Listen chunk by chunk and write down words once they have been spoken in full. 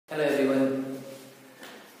Hello everyone,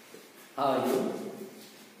 how are you.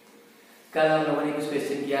 कल हम लोगों ने कुछ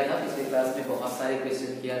क्वेश्चन किया था, पिछले क्लास में बहुत सारे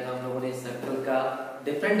क्वेश्चन किया था हम लोगों ने। सर्कल का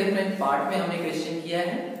डिफरेंट पार्ट में हमने क्वेश्चन किया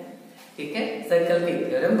है, ठीक है। सर्कल के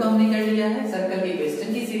थ्योरम को हमने कर लिया है, सर्कल के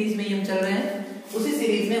क्वेश्चन की सीरीज में ही हम चल रहे हैं। उसी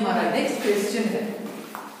सीरीज में हमारा नेक्स्ट क्वेश्चन है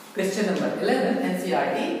क्वेश्चन नंबर 11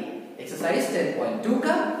 एनसीईआरटी एक्सरसाइज 10.2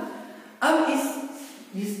 का। अब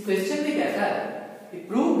इस क्वेश्चन में कहता है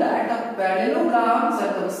prove that a parallelogram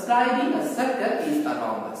circumscribing a circle is a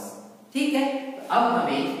rhombus। ठीक है, तो अब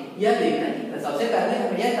हमें यह देखना है कि सबसे पहले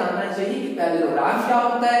हमें यह जानना चाहिए कि पैरेललोग्राम क्या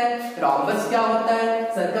होता है, rhombus क्या होता है,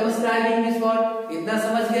 circumscribing is what। इतना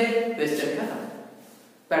समझ गए, क्वेश्चन खत्म।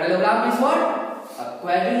 Parallelogram is what? A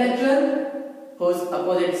quadrilateral whose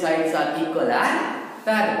opposite sides are equal and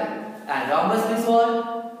parallel, and rhombus is what?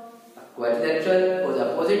 A quadrilateral whose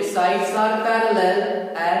opposite sides are parallel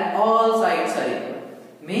and all sides are equal।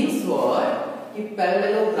 Means what कि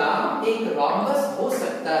parallelogram एक rhombus हो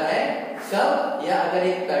सकता है कब, या अगर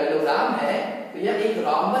एक parallelogram है तो यह एक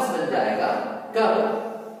रोम्बस बन जाएगा कब,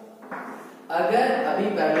 अगर अभी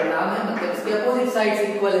पैरेललोग्राम है मतलब इसके अपोजिट साइड्स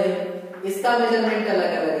इक्वल है, इसका मेजरमेंट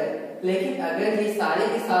अलग अलग है, लेकिन अगर ये सारे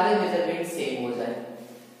के सारे मेजरमेंट सेम हो जाए,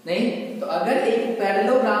 नहीं तो अगर एक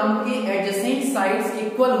पैरेललोग्राम के एडजेसेंट साइड्स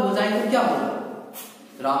इक्वल हो जाए तो क्या होगा,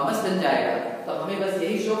 रोम्बस बन जाएगा। तो हमें बस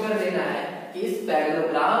यही शो कर देना है कि इस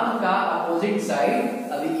पैरेललोग्राम का अपोजिट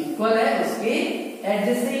साइड अभी इक्वल है, उसके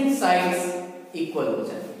एडजेसेंट साइड्स इक्वल हो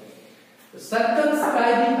जाए। तो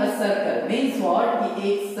circumscribing a circle means what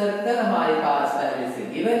कि एक सर्कल हमारे पास पहले से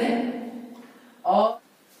गिवन है और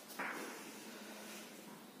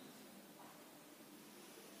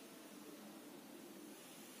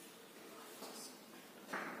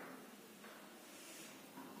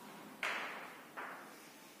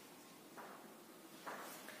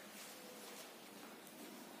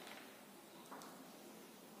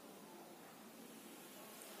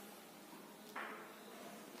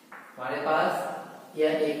हमारे पास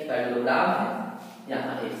यह एक पैरेललोग्राम है,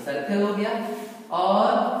 यहाँ एक सर्कल हो गया और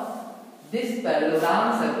this parallelogram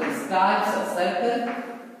circumscribes a circle।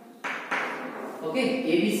 Okay,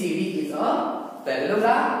 ABCD is a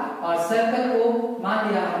parallelogram और सर्कल को मान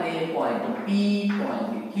लिया हमने point P, point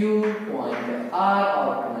Q, point R और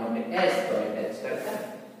पॉइंट S को अटैच करता है।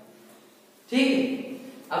 ठीक है,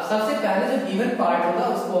 अब सबसे पहले जो गिवन पार्ट होगा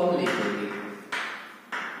उसको हम लिख देंगे।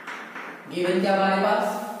 गिवन क्या हमारे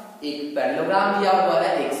पास, एक पैरेललोग्राम दिया हुआ है,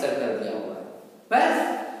 एक सर्कल दिया हुआ है, बस।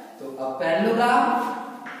 तो अब parallelogram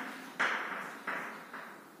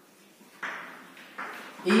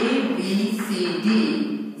ABCD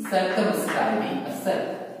circumscribing a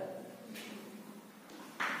circle।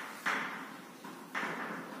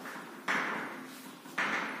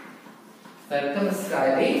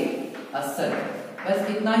 circumscribing a circle, बस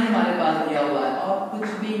इतना ही हमारे पास दिया हुआ है और कुछ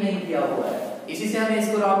भी नहीं दिया हुआ है। इसी से हमें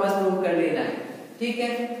इसको रोम्बस प्रूव कर लेना है। ठीक है,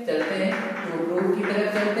 चलते हैं टू प्रूफ की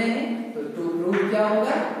तरफ चलते हैं। तो टू प्रूफ क्या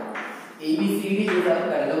होगा, ABCD इज अ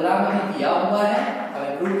पैरेललोग्राम हमें दिया हुआ है,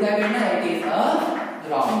 हमें प्रूफ क्या करना है, इट इज अ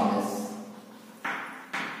रोम्बस।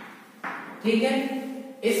 ठीक है,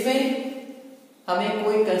 इसमें हमें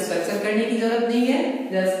कोई कंस्ट्रक्शन करने की जरूरत नहीं है,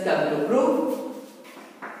 just come to proof.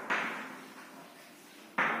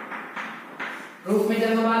 Proof में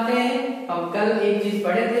जब हम आते हैं, हम कल एक चीज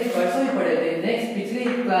पढ़े थे, परसों ही पढ़े थे, नेक्स्ट पिछली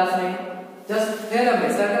क्लास में जस्ट थ्योरम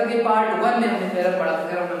में सर्कल के पार्ट 1 में हमने थ्योरम पढ़ा,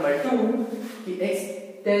 थ्योरम नंबर 2 कि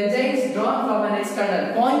tangents drawn from an external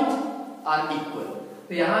point are equal.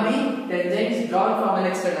 तो यहां भी tangents drawn from an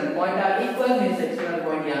external point are equal means external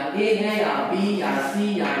point यहां A है, यहां B, यहां C,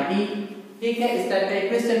 यहां D। ठीक है, इस टाइप का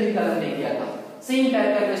क्वेश्चन भी कल हमने किया था, सेम टाइप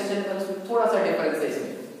का क्वेश्चन था, उसमें थोड़ा सा डिफरेंस है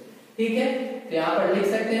इसमें। ठीक है, तो यहां पर लिख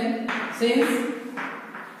सकते हैं since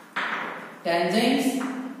tangents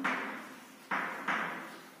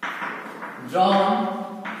drawn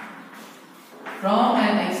from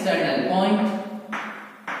an external point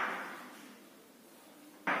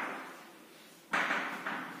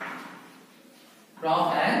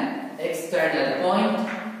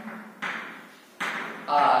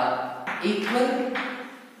are equal,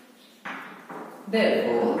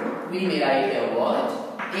 therefore we may write here what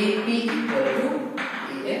AP equal to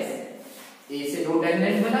AS। A से दो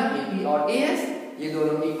टेंजेंट बना AP और AS, ये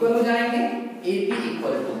दोनों इक्वल हो जाएंगे, AP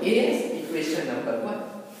equal to AS, equation number 1।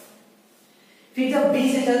 फिर जब B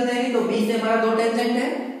से चलते हैं तो B से हमारा दो टेंजेंट है,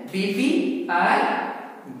 BP और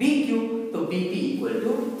BQ, तो BP equal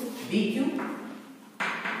to BQ,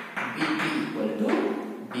 BP equal to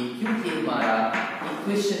BQ, ये हमारा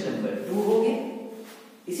इक्वेशन नंबर 2 हो गया।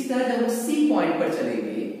 इसी तरह जब हम C पॉइंट पर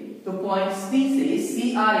चलेंगे तो पॉइंट C से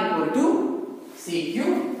CR इक्वल टू CQ,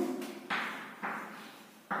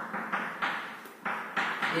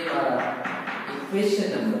 ये ये हमारा इक्वेशन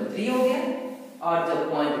नंबर 3 हो गया। और जब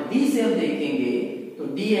पॉइंट डी से हम देखेंगे तो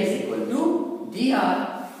ds इक्वल टू dr,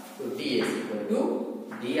 तो ds equal to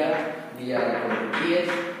dr, dr equal to ds।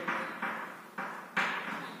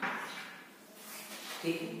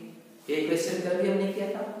 ठीक है, ये क्वेश्चन कल भी हमने किया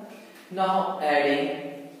था। Now adding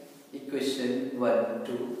equation 1,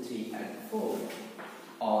 2, 3 and 4।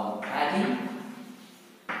 On adding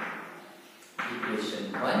equation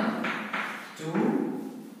 1, 2,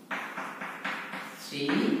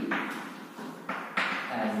 3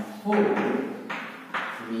 and 4,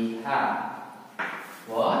 we have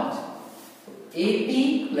what? AP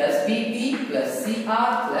plus BP plus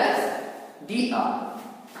CR plus DR.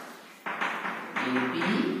 AP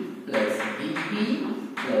plus BP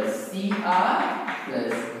plus CR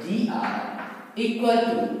plus DR equal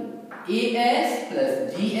to AS plus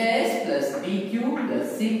DS plus BQ plus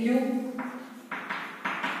CQ,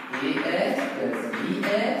 AS plus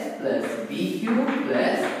DS plus BQ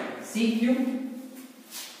plus CQ।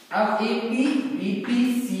 अब AP, BP,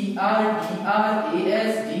 CR, DR,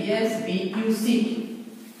 AS, DS, BQ, CQ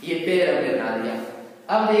ये pair हमने बना दिया।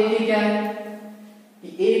 अब देखिए क्या है,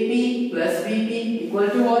 AP plus BP equal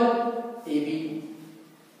to what? AB,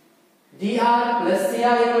 DR plus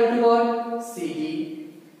CR equal to what? CD,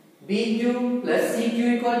 BQ plus CQ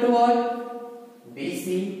equal to what? BC,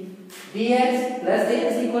 DS plus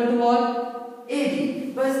DS equal to what? AB।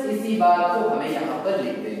 बस इसी बात को हमें यहाँ पर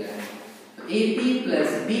लिख देना है। तो AP plus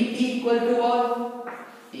BP equal to what?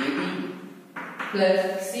 AB plus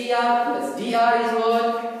CR plus DR is what?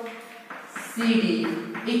 CD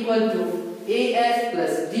equal to AS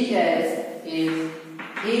plus DS is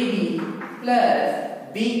AB plus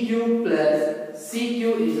BQ plus CQ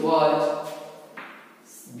is what?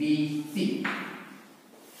 BC।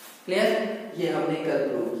 Clear? ये हमने कल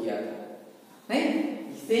प्रूव किया था, नहीं?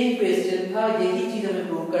 सेम क्वेश्चन था, यही चीज हमें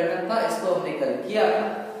प्रूव करना था, इसको हमने कल किया था।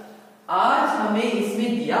 आज हमें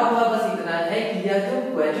इसमें दिया हुआ बस इतना है कि यह जो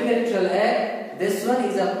क्वाड्रिलेटरल है, this one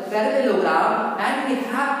is a parallelogram and we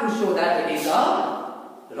have to show that it is a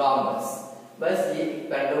rhombus। बस ये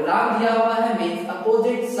पैरेललोग्राम दिया हुआ है, means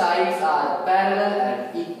opposite sides are parallel and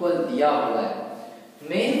equal दिया हुआ है,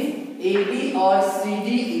 means AB और CD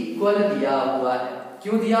इक्वल दिया हुआ है।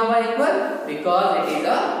 क्यों दिया हुआ है equal? Because it is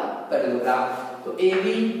a parallelogram. तो AB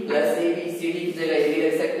प्लस AB, CD की जगह AB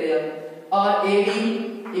रख सकते हैं, और AD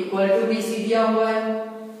इक्वल टू BC दिया हुआ है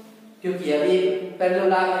क्योंकि अभी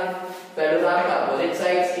पैरेललोग्राम है, पैरेललोग्राम का अपोजिट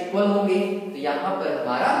साइड्स इक्वल होंगे, तो यहाँ पर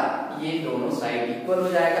हमारा ये दोनों साइड इक्वल हो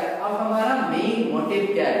जाएगा। अब हमारा मेन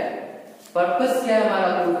मोटिव क्या है, पर्पस क्या है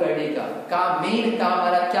हमारा प्रूव करने का मेन काम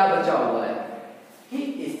हमारा क्या बचा हुआ है कि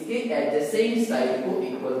इसके एडजेसेंट साइड को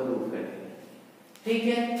इक्वल प्रूव करना है। ठीक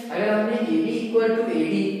है, अगर हमने AB इक्वल टू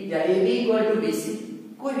AD या AB इक्वल टू BC,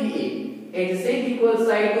 कोई भी एक एडजेसेंट इक्वल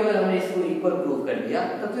साइड को अगर हमने इसको इक्वल प्रूव कर दिया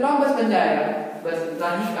तो फिर रॉम्बस बन जाएगा। बस इतना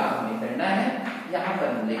ही काम हमें करना है। यहाँ पर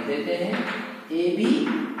हम लिख देते हैं AB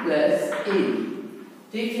प्लस AB,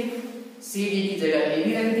 ठीक है, CD की जगह AB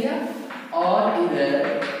रख दिया, और इधर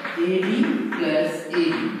AD प्लस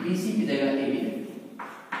AB, BC की जगह AB रख दिया,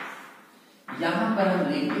 यहां पर हम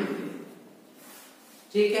लिख देते हैं।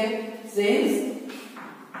 ठीक है, since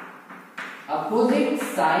opposite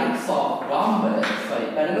sides of rhombus, sorry,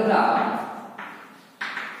 parallelogram,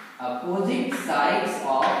 opposite sides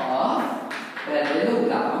of a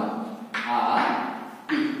parallelogram are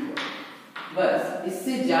equal। बस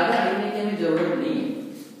इससे ज्यादा लिखने की हमें जरूरत नहीं है।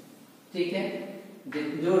 ठीक है,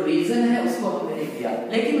 जो रीजन है उसको हमने लिख दिया,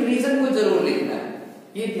 लेकिन रीजन को जरूर लिखना है,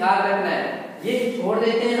 ये ध्यान रखना है। ये छोड़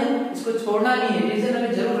देते हैं हम, इसको छोड़ना नहीं है, रीजन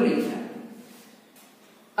हमें जरूर लिखना है।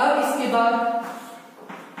 अब इसके बाद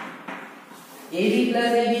AB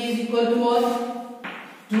plus AB is equal to what?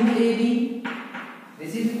 2AB.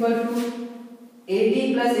 This is equal to AD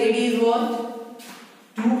plus AD is what?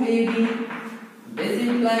 2AB. This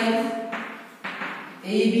implies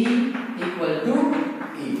AB equal to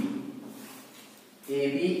AD.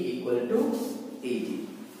 AB equal to AD.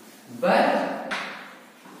 But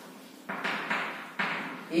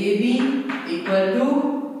AB equal to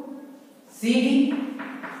CD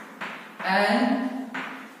and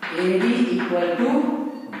AD equal to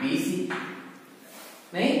BC।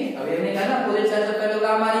 नहीं, अभी हमने कहा ना opposite sides of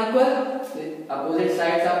parallelogram are equal, opposite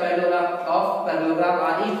sides of parallelogram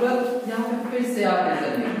are equal. यहाँ पे फिर से आप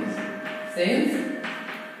आंसर लिख दीजिए, since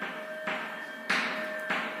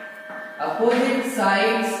opposite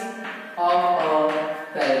sides of a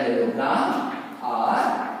parallelogram are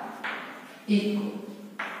equal.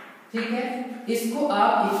 ठीक है, इसको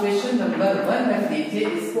आप इक्वेशन नंबर 1 रख दीजिए,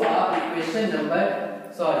 इसको आप इक्वेशन नंबर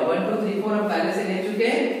 1 2 3 4 हम पहले से ले चुके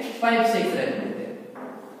हैं, 5 6 रख लेते हैं,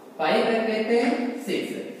 5 रख लेते हैं, 6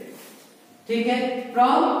 रख ठीक है,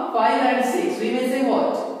 फ्रॉम 5 and 6 वी में से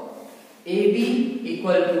what, AB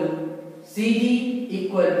equal to CD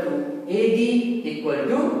equal to AD equal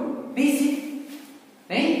to BC,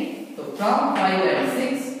 नहीं? तो from 5 and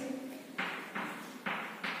 6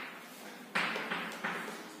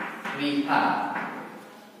 we have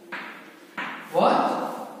what,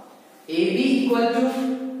 AB equal to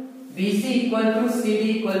BC equal to CD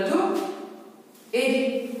equal to AD.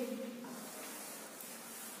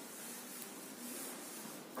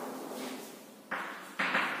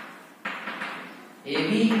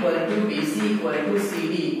 AB equal to BC equal to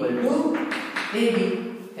CD equal to AD.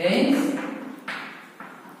 Hence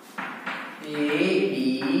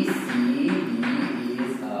ABCD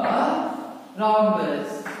is a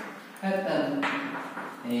rhombus. खत्म,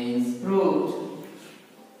 hence proved.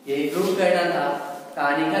 ये prove करना था,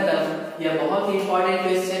 कहानी खत्म। यह बहुत ही important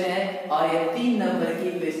question है और यह 3 नंबर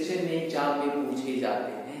के क्वेश्चन में एग्जाम में पूछे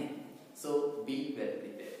जाते हैं। सो बी वेल।